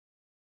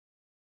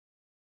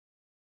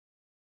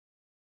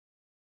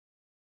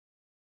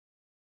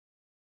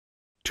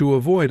To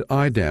avoid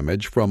eye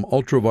damage from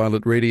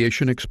ultraviolet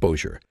radiation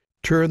exposure,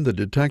 turn the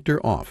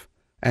detector off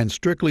and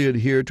strictly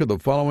adhere to the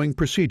following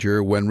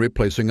procedure when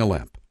replacing a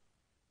lamp.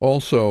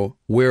 Also,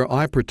 wear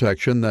eye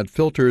protection that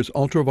filters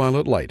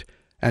ultraviolet light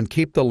and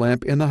keep the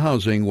lamp in the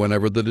housing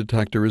whenever the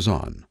detector is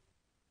on.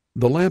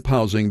 The lamp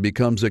housing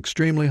becomes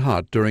extremely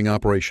hot during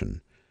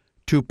operation.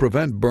 To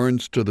prevent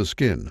burns to the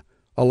skin,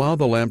 allow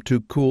the lamp to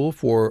cool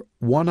for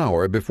 1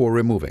 hour before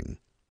removing.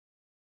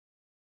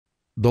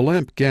 The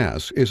lamp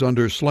gas is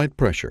under slight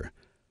pressure.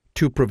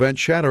 To prevent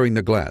shattering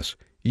the glass,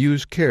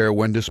 use care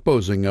when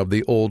disposing of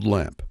the old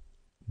lamp.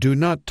 Do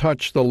not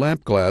touch the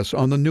lamp glass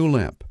on the new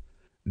lamp.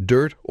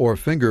 Dirt or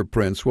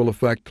fingerprints will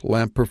affect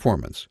lamp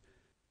performance.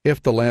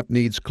 If the lamp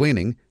needs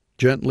cleaning,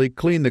 gently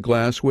clean the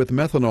glass with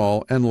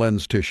methanol and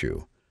lens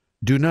tissue.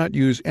 Do not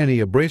use any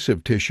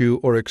abrasive tissue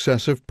or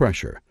excessive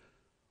pressure.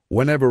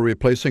 Whenever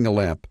replacing a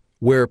lamp,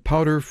 wear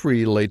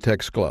powder-free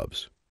latex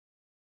gloves.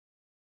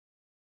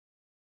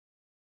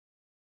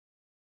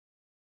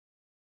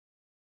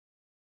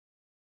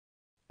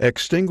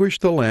 Extinguish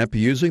the lamp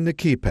using the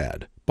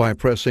keypad by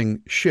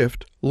pressing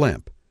Shift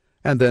Lamp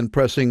and then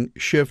pressing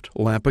Shift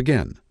Lamp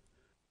again.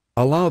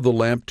 Allow the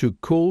lamp to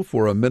cool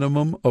for a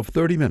minimum of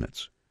 30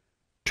 minutes.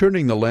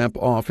 Turning the lamp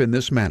off in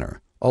this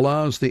manner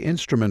allows the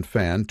instrument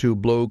fan to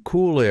blow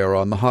cool air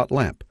on the hot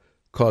lamp,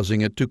 causing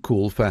it to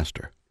cool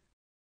faster.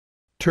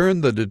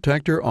 Turn the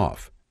detector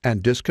off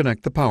and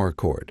disconnect the power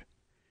cord.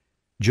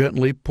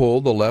 Gently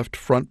pull the left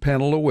front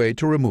panel away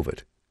to remove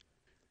it.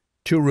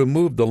 To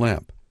remove the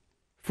lamp,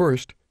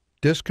 first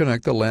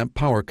disconnect the lamp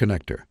power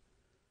connector.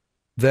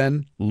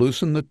 Then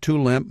loosen the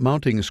 2 lamp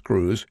mounting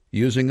screws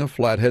using a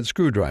flathead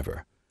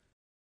screwdriver.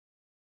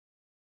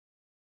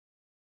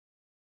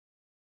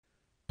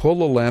 Pull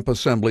the lamp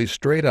assembly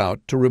straight out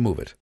to remove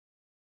it.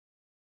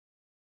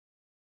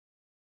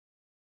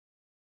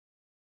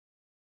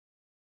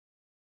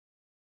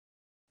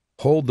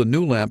 Hold the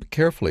new lamp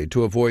carefully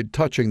to avoid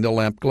touching the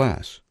lamp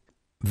glass.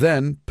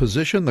 Then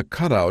position the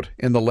cutout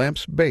in the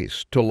lamp's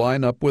base to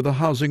line up with the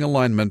housing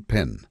alignment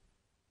pin.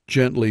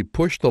 Gently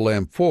push the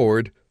lamp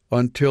forward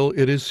until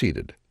it is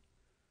seated.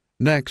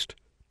 Next,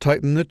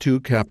 tighten the 2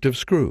 captive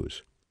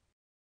screws.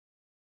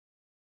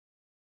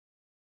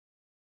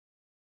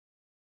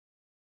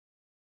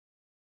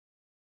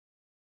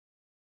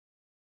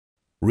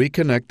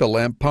 Reconnect the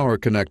lamp power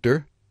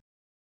connector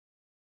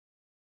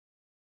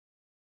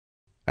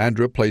and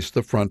replace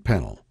the front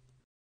panel.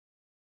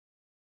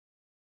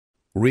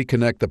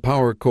 Reconnect the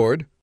power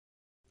cord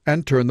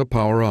and turn the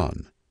power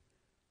on.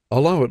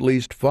 Allow at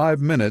least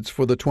 5 minutes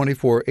for the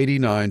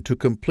 2489 to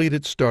complete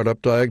its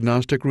startup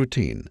diagnostic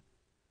routine.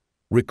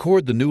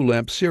 Record the new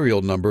lamp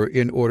serial number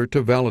in order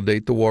to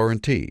validate the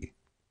warranty.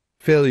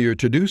 Failure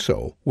to do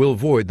so will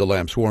void the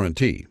lamp's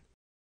warranty.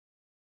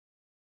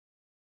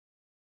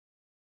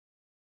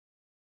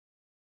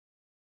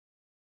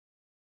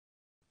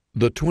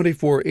 The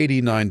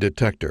 2489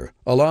 detector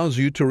allows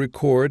you to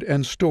record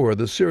and store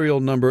the serial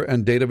number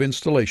and date of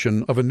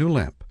installation of a new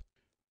lamp.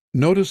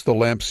 Notice the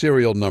lamp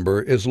serial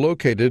number is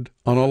located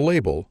on a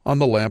label on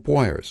the lamp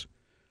wires.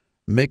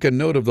 Make a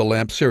note of the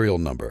lamp serial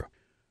number.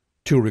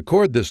 To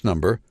record this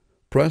number,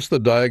 press the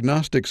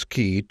Diagnostics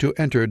key to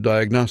enter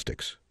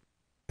Diagnostics.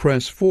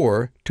 Press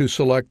 4 to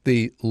select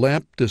the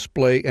Lamp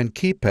Display and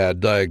Keypad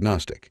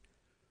Diagnostic.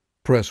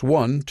 Press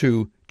 1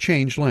 to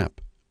change lamp.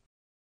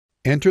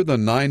 Enter the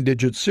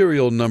 9-digit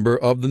serial number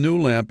of the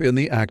new lamp in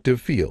the active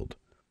field.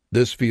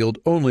 This field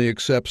only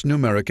accepts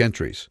numeric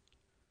entries.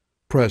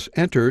 Press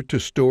Enter to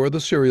store the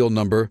serial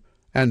number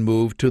and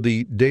move to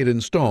the Date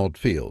Installed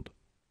field.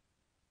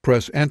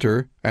 Press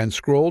Enter and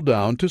scroll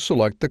down to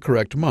select the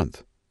correct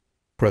month.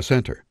 Press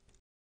Enter.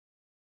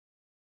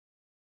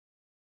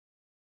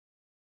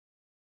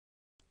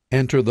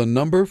 Enter the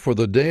number for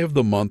the day of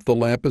the month the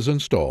lamp is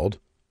installed,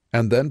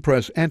 and then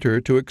press Enter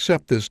to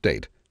accept this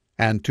date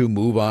and to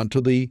move on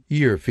to the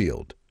Year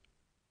field.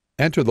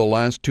 Enter the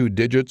last 2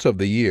 digits of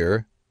the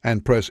year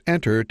and press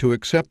Enter to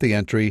accept the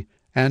entry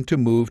and to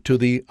move to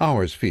the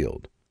Hours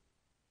field.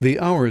 The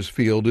Hours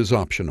field is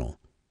optional.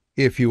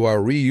 If you are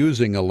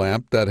reusing a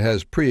lamp that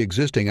has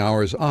pre-existing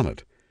hours on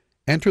it,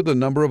 enter the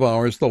number of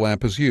hours the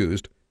lamp has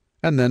used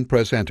and then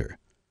press Enter.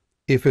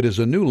 If it is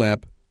a new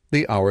lamp,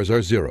 the hours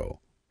are 0.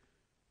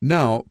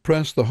 Now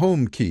press the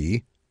Home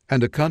key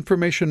and a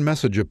confirmation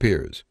message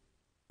appears.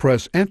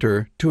 Press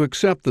Enter to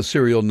accept the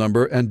serial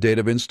number and date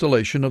of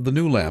installation of the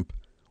new lamp,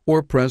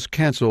 or press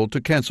Cancel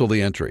to cancel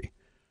the entry.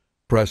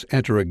 Press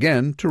Enter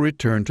again to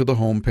return to the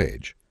home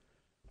page.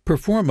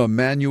 Perform a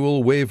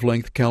manual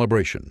wavelength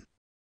calibration.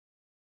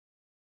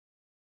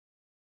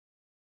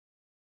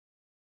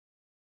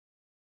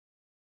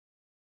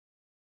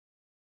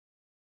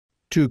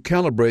 To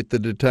calibrate the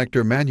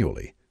detector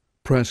manually,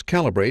 press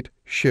Calibrate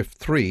Shift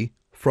 3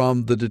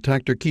 from the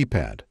detector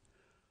keypad.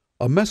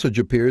 A message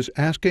appears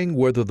asking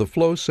whether the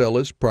flow cell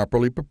is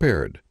properly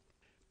prepared.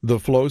 The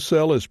flow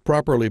cell is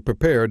properly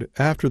prepared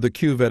after the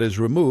cuvette is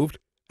removed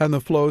and the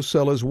flow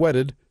cell is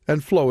wetted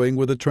and flowing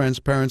with a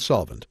transparent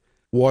solvent.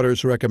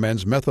 Waters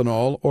recommends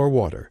methanol or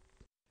water.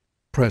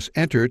 Press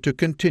Enter to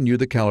continue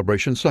the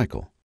calibration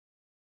cycle.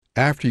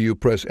 After you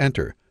press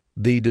Enter,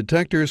 the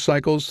detector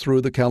cycles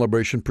through the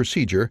calibration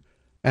procedure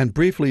and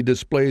briefly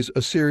displays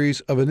a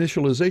series of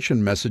initialization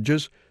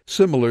messages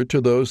similar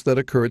to those that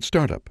occur at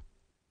startup.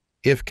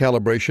 If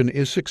calibration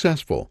is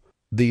successful,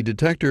 the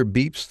detector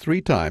beeps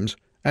 3 times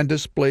and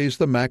displays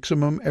the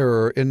maximum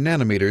error in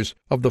nanometers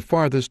of the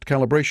farthest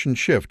calibration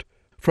shift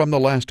from the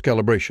last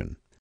calibration.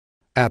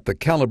 At the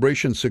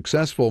Calibration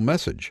Successful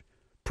message,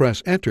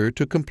 press Enter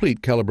to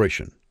complete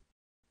calibration.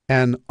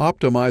 An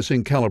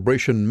Optimizing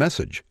Calibration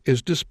message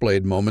is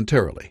displayed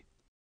momentarily.